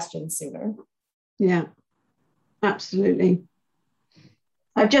bigger questions sooner. Yeah, absolutely.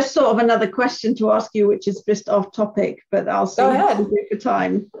 I've just thought of another question to ask you, which is just off topic, but I'll see for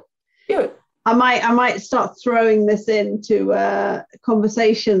time. Cute. I might start throwing this into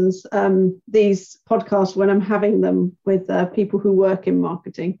conversations, these podcasts, when I'm having them with people who work in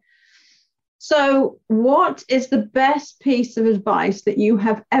marketing. So what is the best piece of advice that you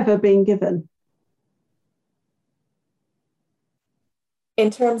have ever been given?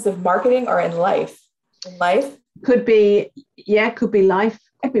 In terms of marketing or in life? In life? Could be life,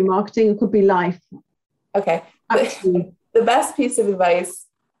 could be marketing, could be life. Okay. The best piece of advice,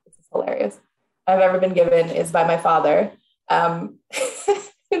 this is hilarious, I've ever been given is by my father,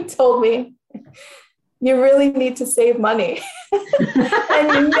 who told me, you really need to save money.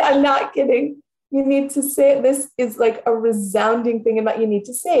 And I'm not kidding. You need to save. This is like a resounding thing about you need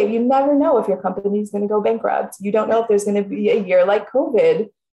to save. You never know if your company is going to go bankrupt. You don't know if there's going to be a year like COVID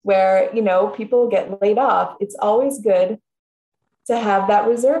where, people get laid off. It's always good to have that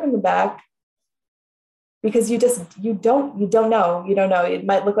reserve in the back, because you don't know. It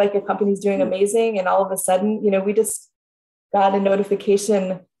might look like your company's doing amazing, and all of a sudden, we just got a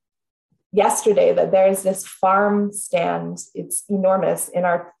notification yesterday that there's this farm stand. It's enormous in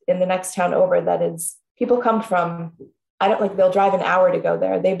the next town over. That is, people come from, they'll drive an hour to go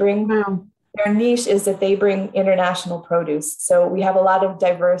there. They bring, their niche is that they bring international produce. So we have a lot of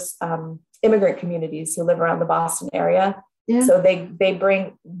diverse immigrant communities who live around the Boston area. Yeah. So they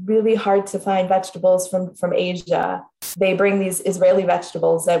bring really hard to find vegetables from Asia. They bring these Israeli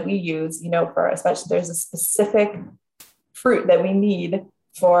vegetables that we use, for, especially there's a specific fruit that we need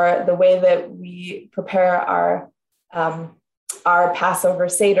for the way that we prepare our Passover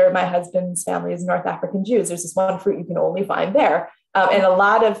Seder. My husband's family is North African Jews. There's this one fruit you can only find there. And a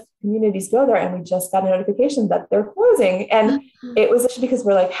lot of communities go there, and we just got a notification that they're closing. And it was because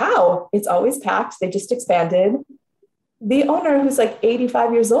we're like, how? It's always packed. They just expanded. The owner, who's like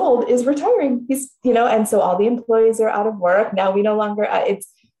 85 years old, is retiring. He's, and so all the employees are out of work. Now we no longer, and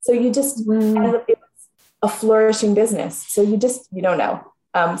it's a flourishing business. So you don't know.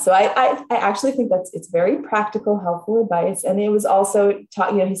 So I actually think it's very practical, helpful advice. And it was also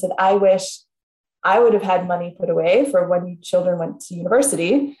taught, he said, I wish I would have had money put away for when children went to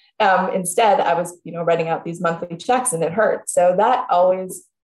university. Instead, I was, writing out these monthly checks, and it hurt. So that always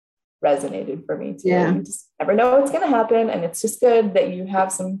resonated for me too. Yeah. You just never know what's going to happen. And it's just good that you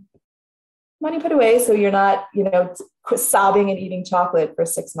have some money put away, so you're not, sobbing and eating chocolate for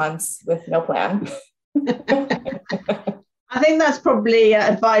 6 months with no plan. I think that's probably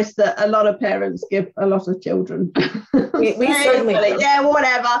advice that a lot of parents give a lot of children. We certainly do. Yeah,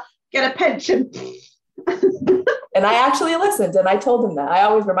 whatever, get a pension. And I actually listened and I told him that. I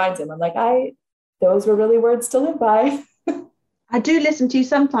always remind him, I'm like, those were really words to live by. I do listen to you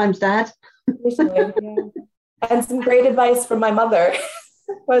sometimes, Dad. Yeah. And some great advice from my mother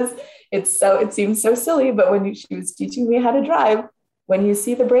was, it seems so silly, but when she was teaching me how to drive, when you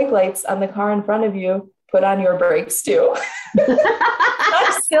see the brake lights on the car in front of you, put on your brakes too.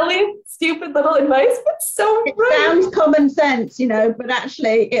 That's silly, stupid little advice, but so it right. Sounds common sense, but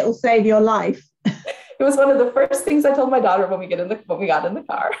actually it'll save your life. It was one of the first things I told my daughter when we got in the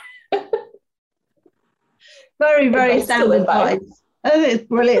car. Very, very sound advice. Oh, it's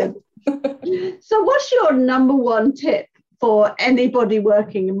brilliant. So what's your number one tip for anybody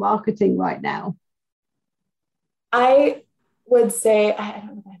working in marketing right now? I would say, I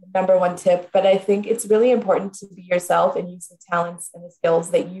don't know if I have a number one tip, but I think it's really important to be yourself and use the talents and the skills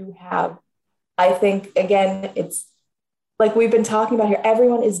that you have. I think, again, it's like we've been talking about here,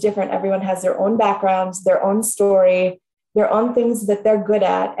 everyone is different. Everyone has their own backgrounds, their own story, their own things that they're good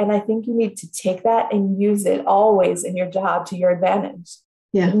at. And I think you need to take that and use it always in your job to your advantage.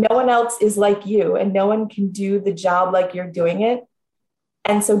 Yeah. No one else is like you and no one can do the job like you're doing it.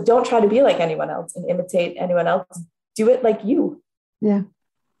 And so don't try to be like anyone else and imitate anyone else. Do it like you. Yeah.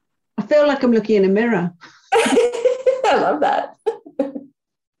 I feel like I'm looking in a mirror. I love that. I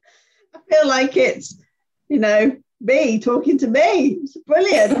feel like it's, me talking to me. It's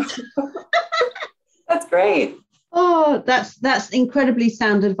brilliant. That's great. Oh, that's incredibly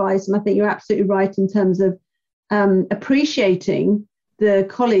sound advice. And I think you're absolutely right in terms of appreciating the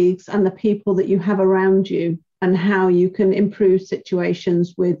colleagues and the people that you have around you and how you can improve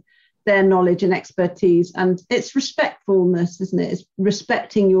situations with their knowledge and expertise. And it's respectfulness, isn't it? It's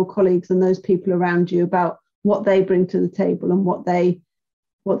respecting your colleagues and those people around you about what they bring to the table and what they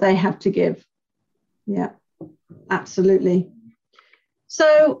have to give. Yeah, absolutely.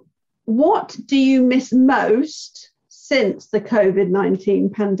 So what do you miss most since the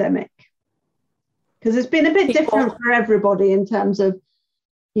COVID-19 pandemic? Because it's been a bit different for everybody in terms of,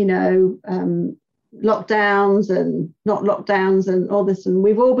 lockdowns and not lockdowns and all this. And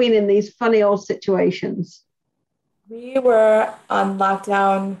we've all been in these funny old situations. We were on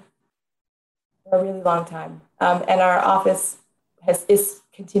lockdown for a really long time. And our office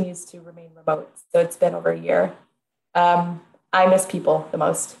continues to remain remote. So it's been over a year. I miss people the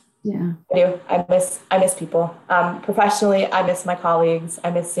most. Yeah, I do. I miss people. Professionally, I miss my colleagues.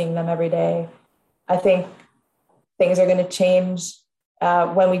 I miss seeing them every day. I think things are going to change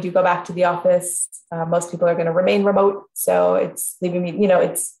when we do go back to the office. Most people are going to remain remote. So it's leaving me,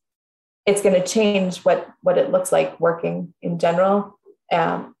 it's going to change what it looks like working in general.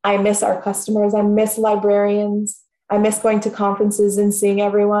 I miss our customers. I miss librarians. I miss going to conferences and seeing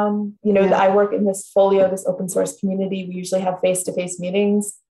everyone. I work in this Folio, this open source community. We usually have face-to-face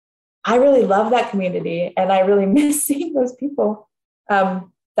meetings. I really love that community and I really miss seeing those people. That's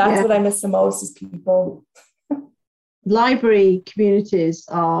what I miss the most is people. Library communities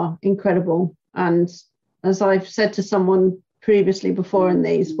are incredible. And as I've said to someone previously before in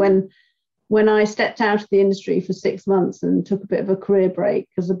these, when I stepped out of the industry for 6 months and took a bit of a career break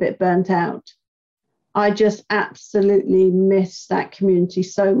because I was a bit burnt out, I just absolutely miss that community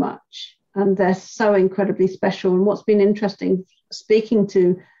so much. And they're so incredibly special. And what's been interesting speaking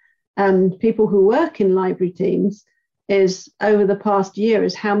to people who work in library teams is over the past year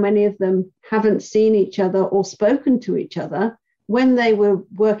is how many of them haven't seen each other or spoken to each other. When they were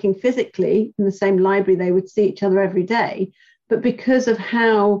working physically in the same library, they would see each other every day. But because of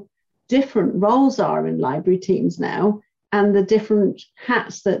how different roles are in library teams now and the different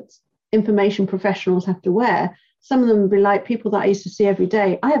hats that information professionals have to wear, some of them would be like people that I used to see every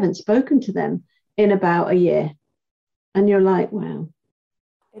day. I haven't spoken to them in about a year. And you're like, wow.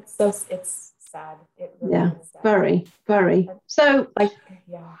 It's sad. It really is sad. Very, very. So,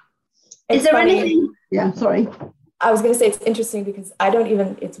 is there funny. anything? Yeah, sorry. I was going to say it's interesting because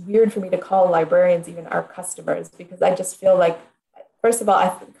it's weird for me to call librarians even our customers because I just feel like, first of all, I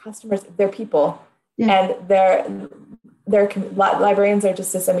think customers, they're people. Yeah. And librarians are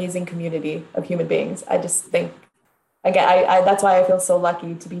just this amazing community of human beings. I just think, again, I that's why I feel so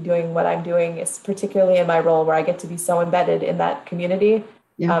lucky to be doing what I'm doing, is particularly in my role where I get to be so embedded in that community.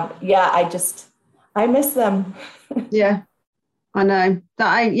 Yeah. I miss them. Yeah, I know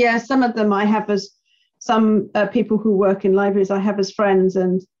that. Some of them I have as some people who work in libraries I have as friends,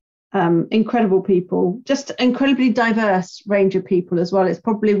 and incredible people, just incredibly diverse range of people as well. It's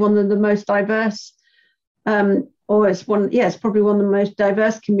probably one of the most diverse or it's it's probably one of the most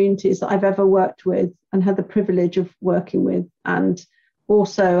diverse communities that I've ever worked with and had the privilege of working with. And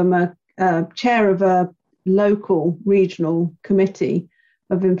also I'm a chair of a local regional committee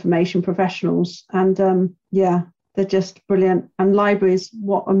of information professionals. And they're just brilliant. And libraries,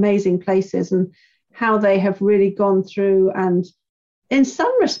 what amazing places, and how they have really gone through and in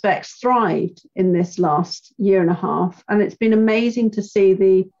some respects thrived in this last year and a half. And it's been amazing to see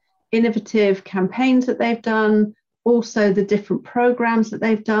the innovative campaigns that they've done, also the different programs that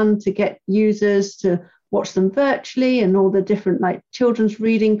they've done to get users to watch them virtually, and all the different like children's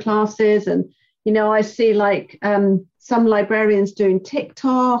reading classes. And, you know, I see like some librarians doing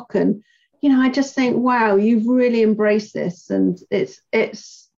TikTok, and, you know, I just think, wow, you've really embraced this, and it's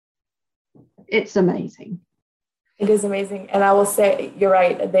amazing. It is amazing. And I will say, you're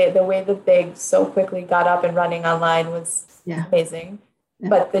right. The way that they so quickly got up and running online was amazing. Yeah.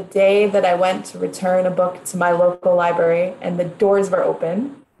 But the day that I went to return a book to my local library and the doors were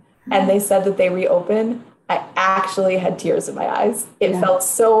open and they said that they reopened, I actually had tears in my eyes. It felt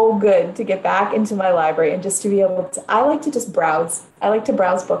so good to get back into my library and just to be able to, I like to just browse. I like to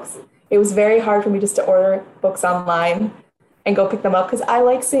browse books. It was very hard for me just to order books online and go pick them up because I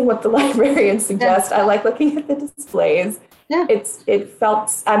like seeing what the librarians suggest. I like looking at the displays. Yeah. It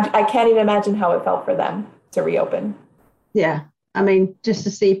felt, I can't even imagine how it felt for them to reopen. Yeah. I mean, just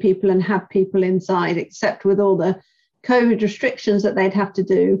to see people and have people inside, except with all the COVID restrictions that they'd have to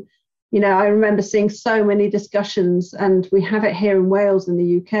do. You know, I remember seeing so many discussions, and we have it here in Wales in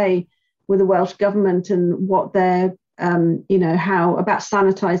the UK with the Welsh government and what they're, how about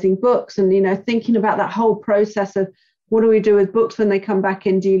sanitizing books, and, you know, thinking about that whole process of what do we do with books when they come back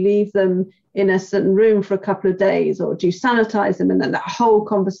in? Do you leave them in a certain room for a couple of days, or do you sanitize them? And then that whole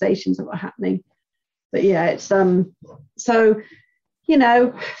conversations that were happening. But yeah, it's so, you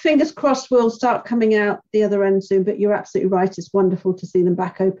know, fingers crossed we'll start coming out the other end soon. But you're absolutely right. It's wonderful to see them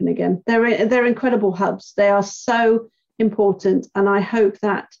back open again. They're incredible hubs. They are so important. And I hope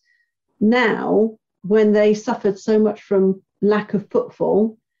that now, when they suffered so much from lack of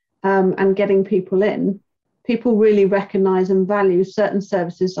footfall and getting people in, people really recognize and value certain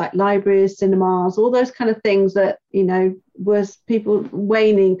services like libraries, cinemas, all those kind of things that, you know, was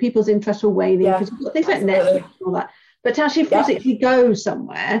people's interest were waning because things like Netflix and all that. But to actually physically go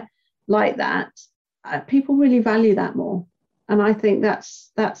somewhere like that, people really value that more. And I think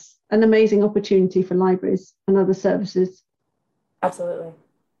that's an amazing opportunity for libraries and other services. Absolutely.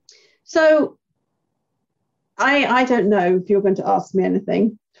 So I don't know if you're going to ask me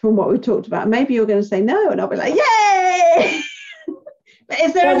anything from what we talked about. Maybe you're going to say no, and I'll be like, yay! But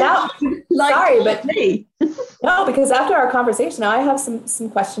is there sorry, but me? No, because after our conversation, I have some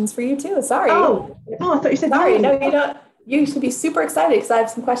questions for you too. Sorry. Oh, I thought you said sorry. No, you don't. You should be super excited because I have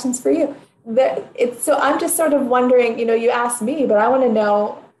some questions for you. So I'm just sort of wondering, you know, you asked me, but I want to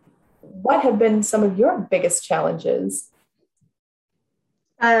know what have been some of your biggest challenges?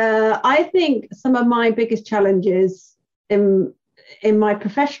 I think some of my biggest challenges in my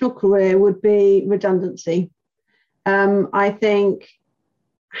professional career would be redundancy. I think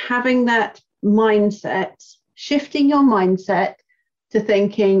having that mindset, shifting your mindset to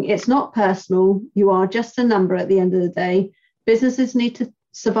thinking it's not personal, you are just a number at the end of the day. Businesses need to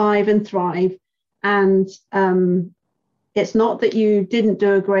survive and thrive. And it's not that you didn't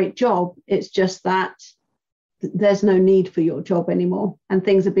do a great job, it's just that there's no need for your job anymore and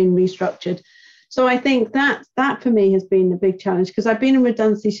things have been restructured. So I think that for me has been a big challenge, because I've been in a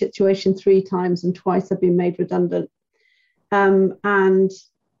redundancy situation 3 times and twice I've been made redundant. And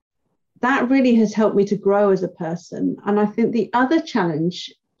that really has helped me to grow as a person. And I think the other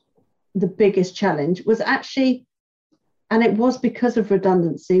challenge, the biggest challenge, was actually, and it was because of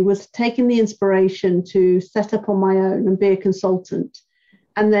redundancy, was taking the inspiration to set up on my own and be a consultant,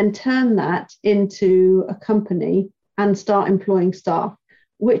 and then turn that into a company and start employing staff,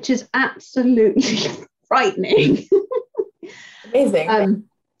 which is absolutely frightening. Amazing.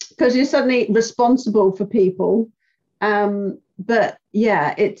 Because you're suddenly responsible for people. But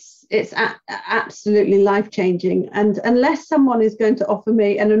yeah, it's absolutely life-changing. And unless someone is going to offer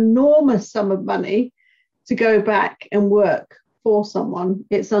me an enormous sum of money to go back and work for someone,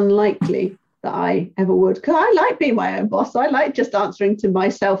 it's unlikely that I ever would. Because I like being my own boss. I like just answering to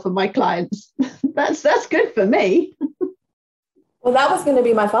myself and my clients. That's good for me. Well, that was going to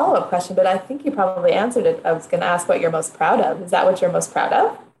be my follow-up question, but I think you probably answered it. I was going to ask what you're most proud of. Is that what you're most proud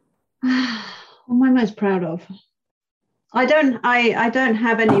of? What am I most proud of? I don't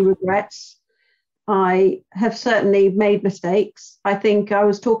have any regrets. I have certainly made mistakes. I think I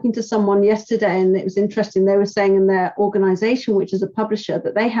was talking to someone yesterday, and it was interesting. They were saying in their organization, which is a publisher,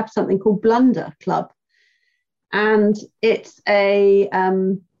 that they have something called Blunder Club. and it's a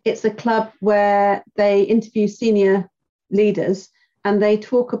club where they interview senior leaders and they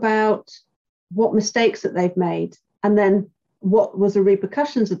talk about what mistakes that they've made and then what was the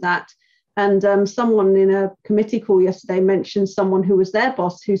repercussions of that. And someone in a committee call yesterday mentioned someone who was their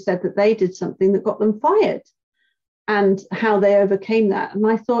boss who said that they did something that got them fired and how they overcame that. And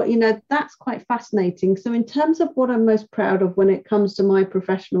I thought, that's quite fascinating. So in terms of what I'm most proud of when it comes to my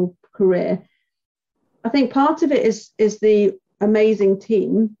professional career, I think part of it is the amazing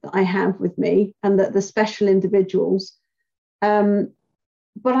team that I have with me and that the special individuals. But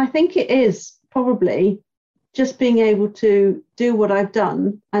I think it is probably just being able to do what I've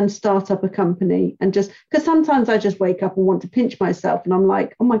done and start up a company, and just because sometimes I just wake up and want to pinch myself and I'm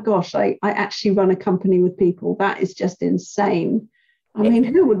like, oh my gosh, I actually run a company with people. That is just insane. I mean,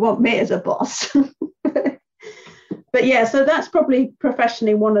 who would want me as a boss? But yeah, so that's probably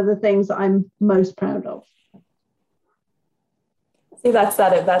professionally one of the things that I'm most proud of. See, that's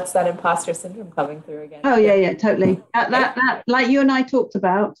that imposter syndrome coming through again. Oh yeah, totally. That like you and I talked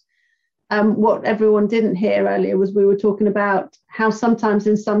about. What everyone didn't hear earlier was we were talking about how sometimes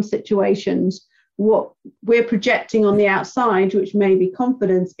in some situations what we're projecting on the outside, which may be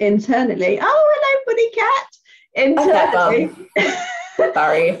confidence, internally. Oh, hello, buddy cat. Internally,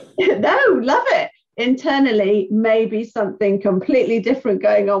 sorry. No, love it. Internally, maybe something completely different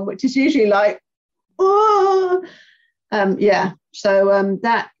going on, which is usually like, oh, yeah. So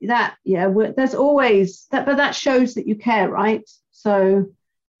there's always that, but that shows that you care, right? So.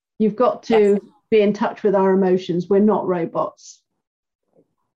 You've got to be in touch with our emotions. We're not robots.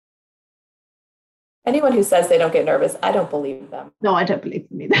 Anyone who says they don't get nervous, I don't believe them. No, I don't believe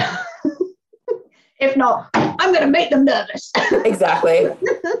them either. If not, I'm going to make them nervous. Exactly.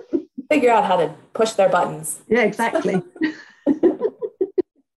 Figure out how to push their buttons. Yeah, exactly.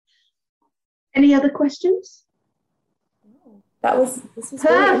 Any other questions? This was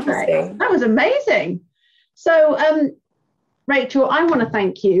really interesting. That was amazing. So, Rachel, I want to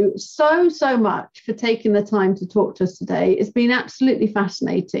thank you so much for taking the time to talk to us today. It's been absolutely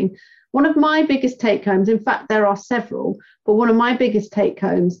fascinating. One of my biggest take homes, in fact, there are several, but one of my biggest take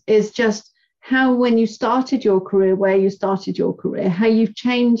homes is just how when you started your career, where you started your career, how you've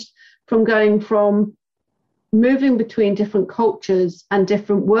changed from going from moving between different cultures and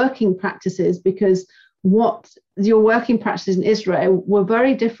different working practices, because what your working practices in Israel were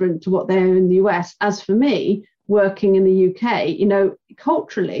very different to what they are in the US. As for me, working in the UK,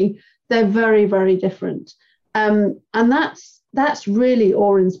 culturally, they're very, very different. And that's really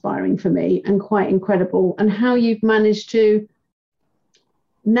awe-inspiring for me and quite incredible. And how you've managed to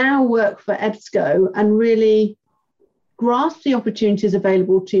now work for EBSCO and really grasp the opportunities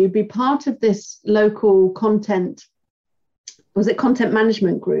available to you, be part of this local content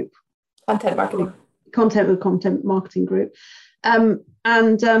management group? Content marketing group.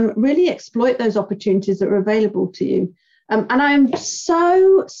 And really exploit those opportunities that are available to you. And I'm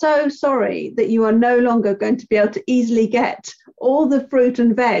so sorry that you are no longer going to be able to easily get all the fruit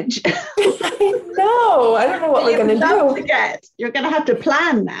and veg. I know. I don't know what we're going to do. You're going to have to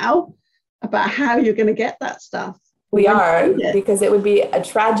plan now about how you're going to get that stuff. We are, because it would be a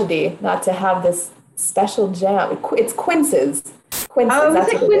tragedy not to have this special jam. It's quinces. Oh, is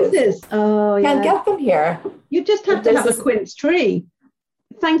it quinces? Oh, yeah. Can't get them here. You just have to have a quince tree.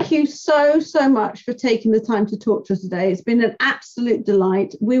 Thank you so much for taking the time to talk to us today. It's been an absolute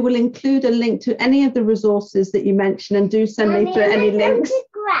delight. We will include a link to any of the resources that you mentioned, and do send me through any links.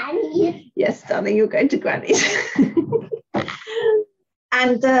 Granny. Yes, darling, you're going to Granny's.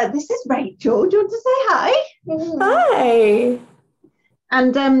 And this is Rachel. Do you want to say hi? Hi.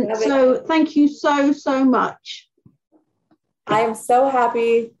 And so thank you so much. I am so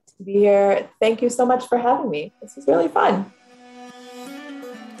happy to be here. Thank you so much for having me. This was really fun.